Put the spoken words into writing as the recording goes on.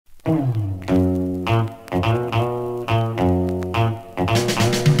As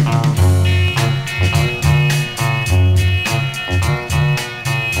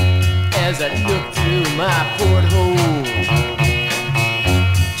I look through my porthole,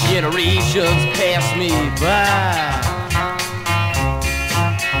 generations pass me by.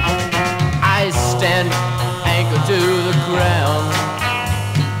 I stand anchored to the ground,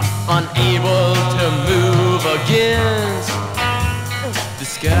 unable to move against the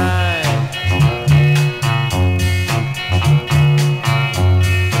sky.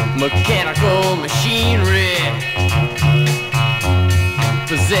 Mechanical machinery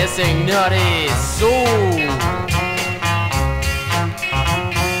possessing nutty soul,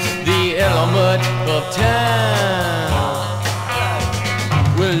 the element of time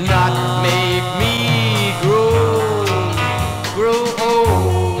will not make me grow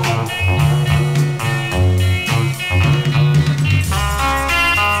old.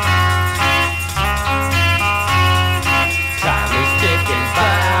 Time is ticking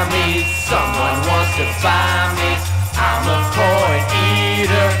by me, someone wants to find me. I'm a point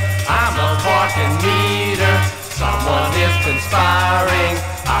eater, I'm a parking meter. Someone is conspiring,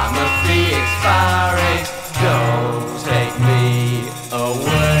 I must be expiring. Don't take me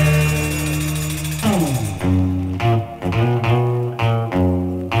away.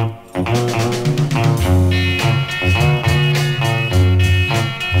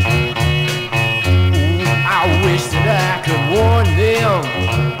 I wish that I could warn them,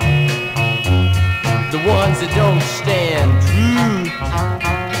 the ones that don't stand true.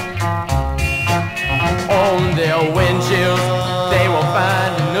 On their windshields they will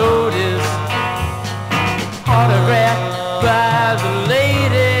find a notice autographed by the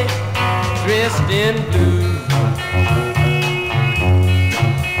lady dressed in blue.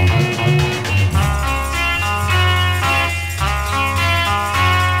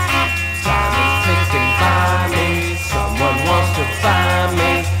 Time is ticking by me, someone wants to find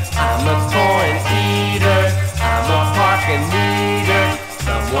me. I'm a point eater, I'm a parking meter.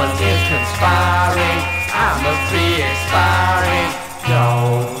 Someone is conspiring, I must be expiring.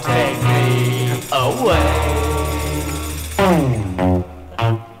 Don't take me away.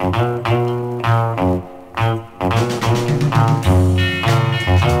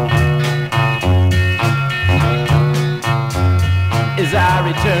 As I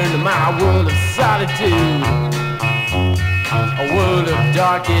return to my world of solitude, a world of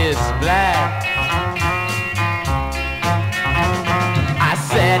darkest black, I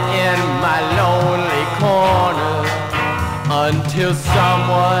sat in my lonely corner until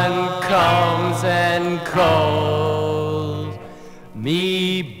someone comes and calls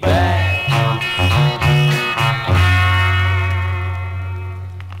me back.